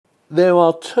There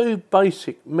are two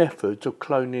basic methods of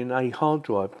cloning a hard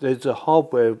drive. There's a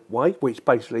hardware way, which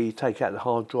basically you take out the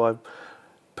hard drive,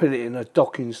 put it in a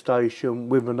docking station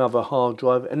with another hard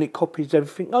drive, and it copies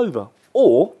everything over.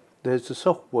 Or there's the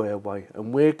software way,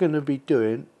 and we're going to be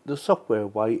doing the software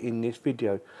way in this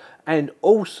video. And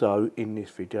also in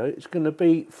this video, it's going to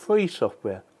be free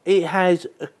software. It has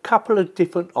a couple of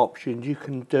different options. You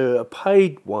can do a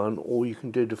paid one or you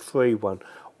can do the free one.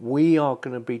 We are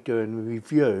going to be doing a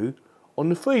review on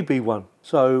the freebie one.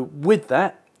 So with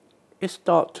that, let's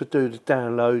start to do the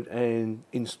download and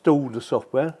install the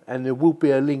software, and there will be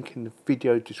a link in the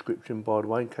video description, by the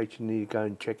way, in case you need to go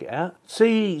and check it out.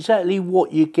 See exactly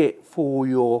what you get for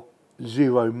your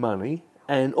zero money,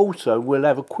 and also we'll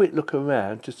have a quick look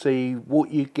around to see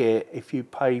what you get if you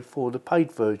pay for the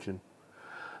paid version.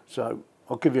 So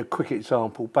I'll give you a quick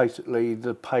example. Basically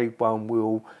the paid one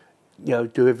will,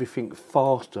 do everything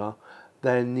faster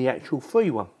than the actual free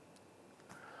one.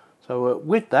 So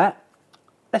with that,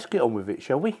 let's get on with it,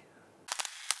 shall we?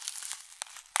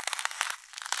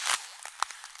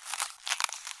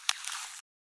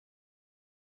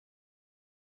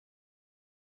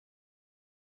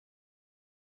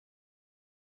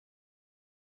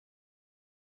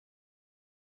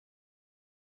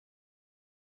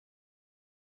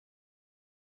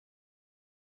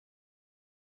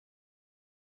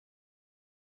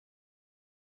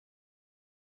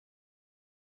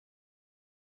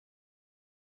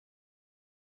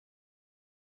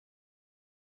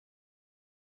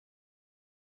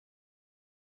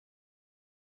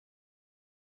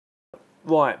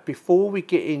 Right, before we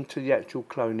get into the actual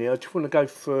cloning, I just want to go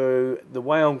through the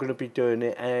way I'm going to be doing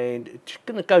it, and just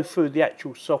going to go through the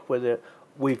actual software that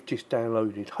we've just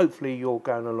downloaded. Hopefully you're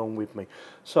going along with me.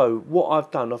 So what I've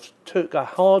done, I've took a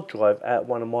hard drive out of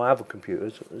one of my other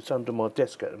computers. It's under my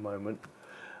desk at the moment,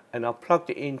 and I've plugged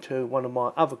it into one of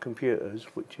my other computers,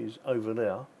 which is over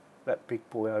there, that big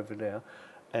boy over there,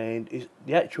 and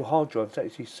the actual hard drive is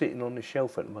actually sitting on the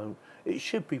shelf at the moment. It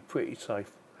should be pretty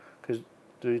safe because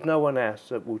there is no one else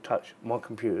that will touch my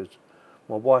computers.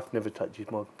 My wife never touches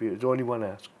my computers or anyone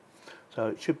else. So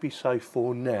it should be safe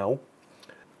for now.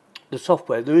 The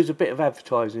software, there is a bit of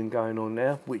advertising going on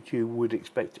now, which you would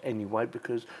expect anyway,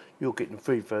 because you're getting the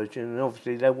free version, and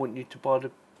obviously they want you to buy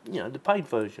the, the paid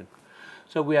version.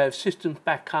 So we have systems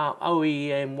backup,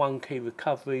 OEM one key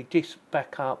recovery, disk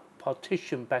backup,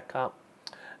 partition backup,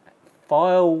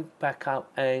 file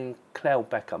backup, and cloud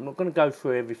backup. I'm not going to go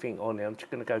through everything on there. I'm just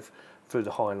going to go through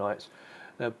the highlights.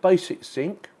 Basic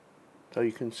sync, so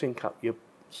you can sync up your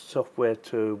software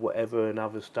to whatever and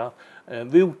other stuff.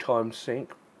 Real-time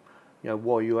sync,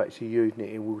 while you're actually using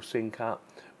it, it will sync up.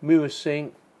 Mirror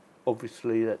sync,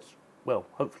 obviously that's, well,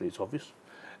 hopefully it's obvious.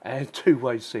 And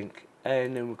two-way sync.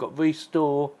 And then we've got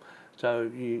restore,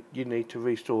 so you need to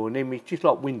restore an image, just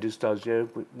like Windows does,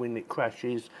 when it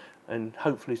crashes, and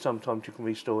hopefully sometimes you can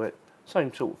restore it.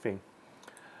 Same sort of thing.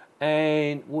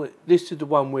 And this is the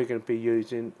one we're going to be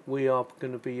using. We are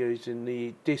going to be using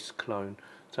the disk clone.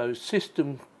 So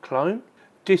system clone,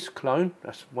 disk clone,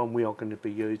 that's the one we are going to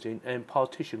be using, and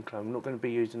partition clone, we're not going to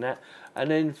be using that. And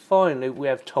then finally we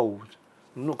have tools.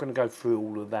 I'm not going to go through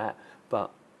all of that, but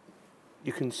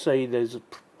you can see there's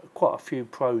quite a few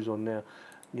pros on there.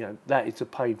 That is a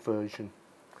paid version.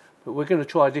 But we're going to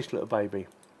try this little baby.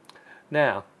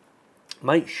 Now,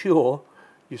 make sure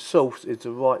your source is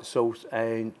the right source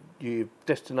and your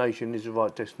destination is the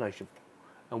right destination.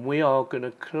 And we are going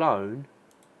to clone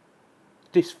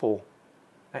disk 4.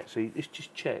 Actually, let's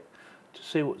just check to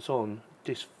see what's on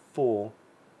disk 4,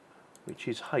 which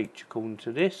is H according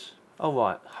to this.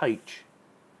 Alright, H.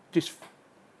 Disk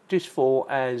 4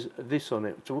 has this on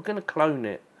it. So we're going to clone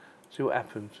it, see what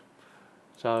happens.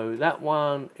 So that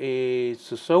one is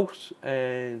the source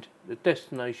and the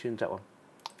destination's that one.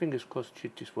 Fingers crossed,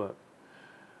 should just work.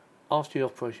 After the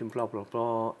operation, blah blah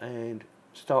blah, and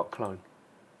start clone.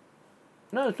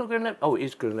 No, it's not going to let. Oh, it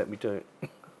is going to let me do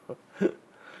it.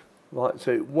 Right,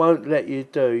 so it won't let you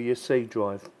do your C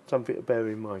drive. Something to bear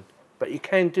in mind. But you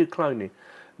can do cloning.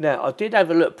 Now, I did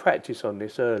have a little practice on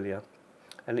this earlier,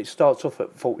 and it starts off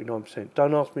at 49%.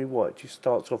 Don't ask me why. It just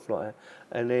starts off like that,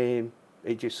 and then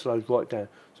it just slows right down.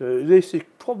 So this is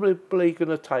probably going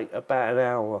to take about an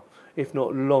hour, if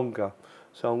not longer.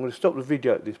 So I'm going to stop the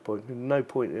video at this point. There's no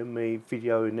point in me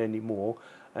videoing anymore,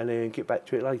 and then get back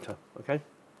to it later, okay?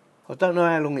 I don't know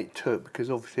how long it took, because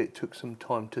obviously it took some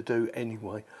time to do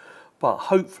anyway, but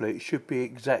hopefully it should be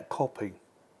exact copy.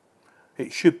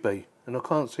 It should be, and I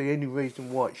can't see any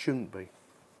reason why it shouldn't be.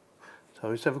 So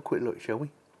let's have a quick look, shall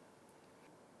we?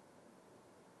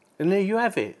 And there you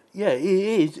have it. Yeah, it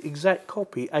is exact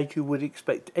copy as you would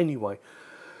expect anyway.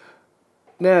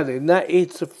 Now then, that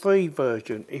is the free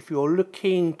version. If you're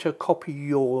looking to copy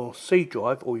your C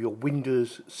drive or your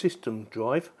Windows system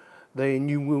drive, then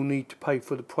you will need to pay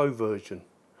for the pro version.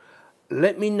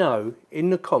 Let me know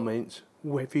in the comments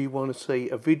whether you want to see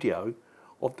a video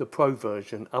of the pro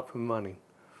version up and running,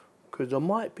 because I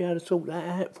might be able to sort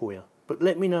that out for you. But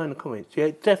let me know in the comments. Yeah,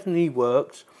 it definitely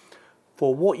works.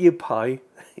 For what you pay,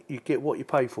 you get what you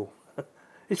pay for.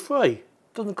 It's free.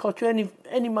 Doesn't cost you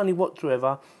any money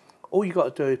whatsoever. All you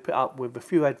got to do is put up with a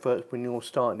few adverts when you're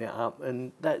starting it up,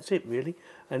 and that's it really.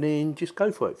 And then just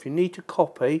go for it. If you need to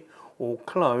copy or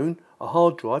clone a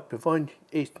hard drive, provided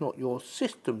it's not your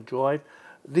system drive,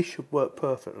 this should work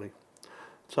perfectly.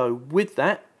 So with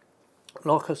that,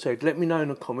 like I said, let me know in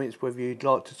the comments whether you'd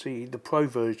like to see the pro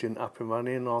version up and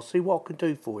running, and I'll see what I can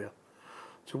do for you.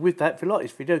 So with that, if you like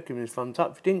this video, give me a thumbs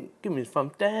up. If you didn't, give me a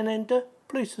thumbs down, and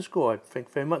please subscribe. Thank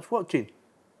you very much for watching.